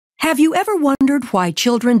Have you ever wondered why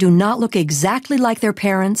children do not look exactly like their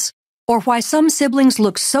parents, or why some siblings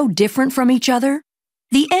look so different from each other?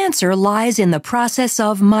 The answer lies in the process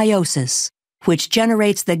of meiosis, which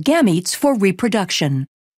generates the gametes for reproduction.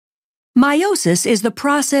 Meiosis is the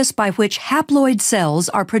process by which haploid cells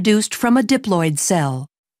are produced from a diploid cell.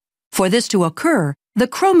 For this to occur, the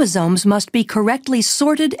chromosomes must be correctly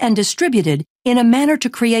sorted and distributed in a manner to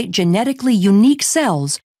create genetically unique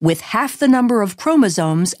cells with half the number of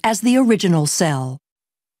chromosomes as the original cell.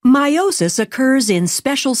 Meiosis occurs in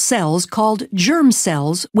special cells called germ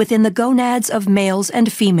cells within the gonads of males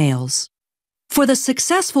and females. For the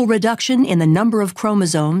successful reduction in the number of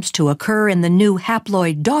chromosomes to occur in the new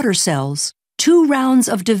haploid daughter cells, 2 rounds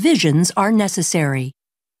of divisions are necessary.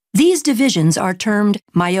 These divisions are termed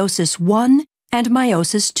meiosis I and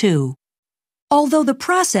meiosis II. Although the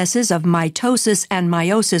processes of mitosis and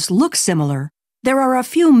meiosis look similar, there are a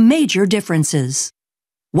few major differences.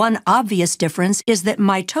 One obvious difference is that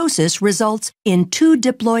mitosis results in 2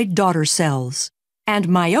 diploid daughter cells, and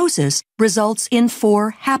meiosis results in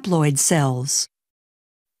 4 haploid cells.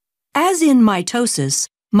 As in mitosis,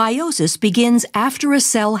 meiosis begins after a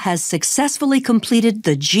cell has successfully completed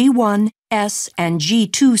the G1, S, and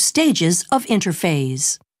G2 stages of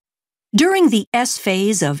interphase. During the S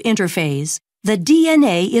phase of interphase, the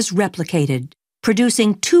DNA is replicated,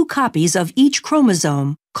 producing 2 copies of each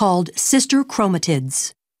chromosome called sister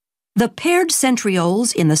chromatids. The paired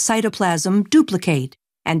centrioles in the cytoplasm duplicate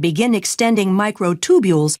and begin extending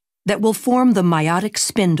microtubules that will form the meiotic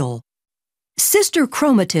spindle. Sister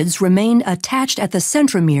chromatids remain attached at the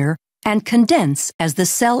centromere and condense as the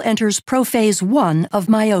cell enters prophase I of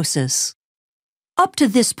meiosis. Up to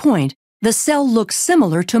this point, the cell looks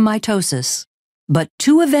similar to mitosis, but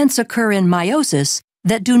 2 events occur in meiosis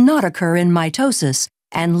that do not occur in mitosis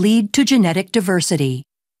and lead to genetic diversity.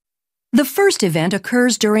 The first event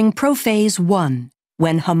occurs during prophase I,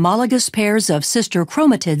 when homologous pairs of sister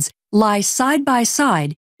chromatids lie side by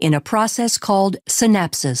side in a process called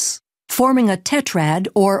synapsis, forming a tetrad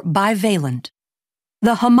or bivalent.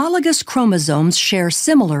 The homologous chromosomes share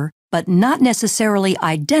similar but not necessarily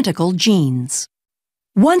identical genes.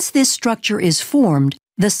 Once this structure is formed,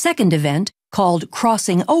 the second event, called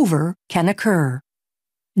crossing over, can occur.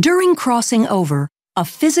 During crossing over, a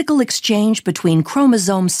physical exchange between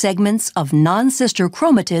chromosome segments of non-sister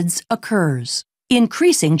chromatids occurs,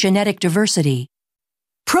 increasing genetic diversity.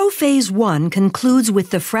 Prophase I concludes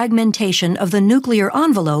with the fragmentation of the nuclear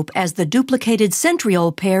envelope as the duplicated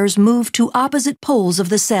centriole pairs move to opposite poles of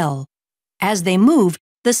the cell. As they move,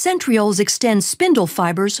 the centrioles extend spindle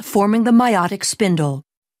fibers forming the meiotic spindle.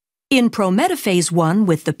 In prometaphase I,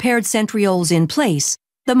 with the paired centrioles in place,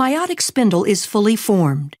 the meiotic spindle is fully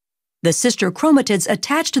formed. The sister chromatids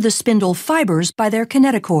attach to the spindle fibers by their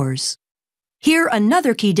kinetochores. Here,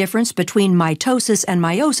 another key difference between mitosis and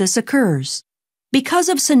meiosis occurs. Because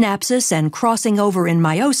of synapsis and crossing over in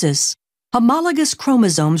meiosis, homologous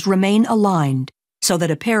chromosomes remain aligned, so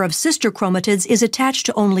that a pair of sister chromatids is attached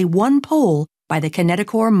to only one pole by the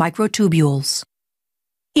kinetochore microtubules.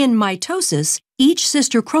 In mitosis, each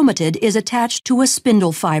sister chromatid is attached to a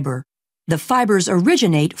spindle fiber. The fibers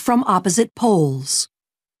originate from opposite poles.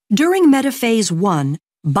 During metaphase I,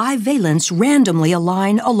 bivalents randomly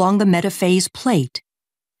align along the metaphase plate.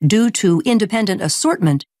 Due to independent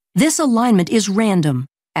assortment, this alignment is random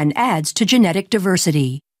and adds to genetic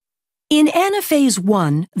diversity. In anaphase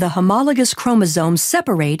I, the homologous chromosomes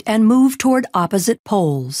separate and move toward opposite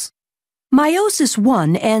poles. Meiosis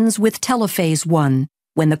I ends with telophase I,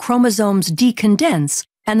 when the chromosomes decondense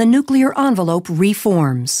and the nuclear envelope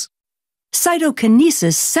reforms.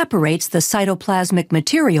 Cytokinesis separates the cytoplasmic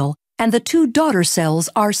material, and the 2 daughter cells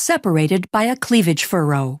are separated by a cleavage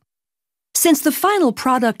furrow. Since the final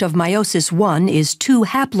product of meiosis I is 2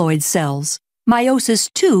 haploid cells, meiosis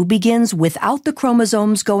II begins without the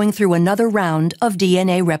chromosomes going through another round of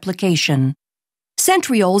DNA replication.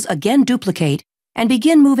 Centrioles again duplicate and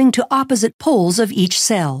begin moving to opposite poles of each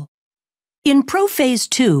cell. In prophase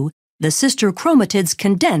II, the sister chromatids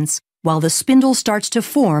condense while the spindle starts to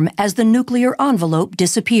form as the nuclear envelope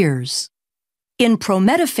disappears. In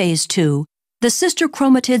prometaphase II, the sister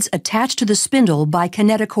chromatids attach to the spindle by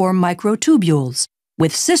kinetochore microtubules,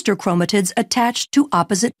 with sister chromatids attached to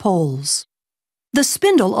opposite poles. The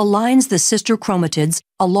spindle aligns the sister chromatids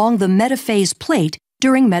along the metaphase plate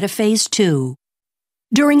during metaphase II.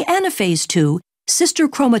 During anaphase II, sister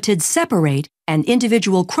chromatids separate and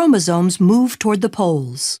individual chromosomes move toward the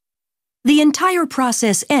poles. The entire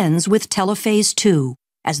process ends with telophase II,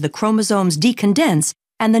 as the chromosomes decondense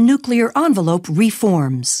and the nuclear envelope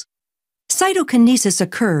reforms. Cytokinesis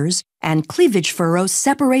occurs, and cleavage furrows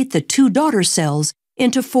separate the 2 daughter cells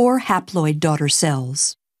into 4 haploid daughter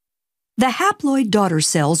cells. The haploid daughter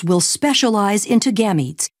cells will specialize into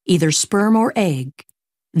gametes, either sperm or egg.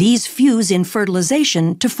 These fuse in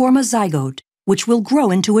fertilization to form a zygote, which will grow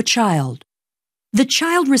into a child. The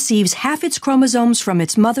child receives half its chromosomes from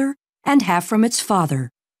its mother and half from its father.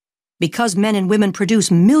 Because men and women produce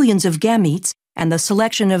millions of gametes, and the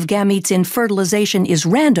selection of gametes in fertilization is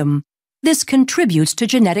random, this contributes to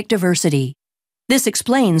genetic diversity. This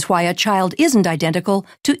explains why a child isn't identical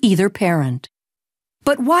to either parent.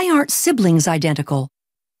 But why aren't siblings identical?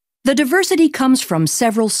 The diversity comes from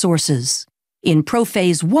several sources. In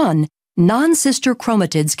prophase 1, non-sister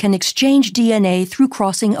chromatids can exchange DNA through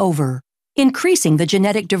crossing over, increasing the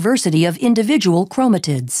genetic diversity of individual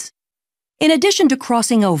chromatids. In addition to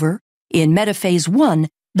crossing over, in metaphase 1,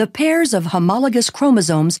 the pairs of homologous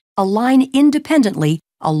chromosomes align independently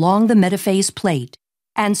along the metaphase plate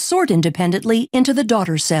and sort independently into the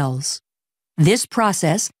daughter cells. This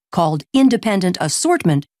process, called independent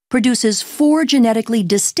assortment, produces 4 genetically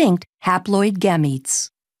distinct haploid gametes.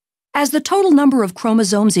 As the total number of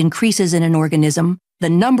chromosomes increases in an organism, the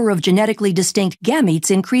number of genetically distinct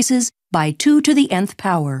gametes increases by 2 to the nth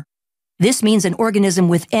power. This means an organism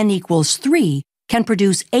with n equals 3 can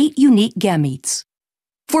produce 8 unique gametes.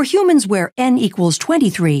 For humans where n equals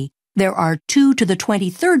 23, there are 2 to the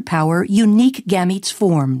 23rd power unique gametes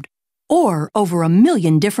formed, or over 1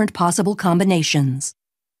 million different possible combinations.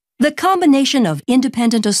 The combination of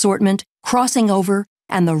independent assortment, crossing over,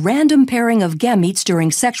 and the random pairing of gametes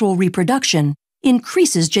during sexual reproduction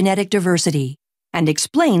increases genetic diversity and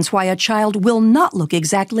explains why a child will not look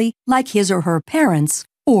exactly like his or her parents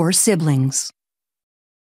or siblings.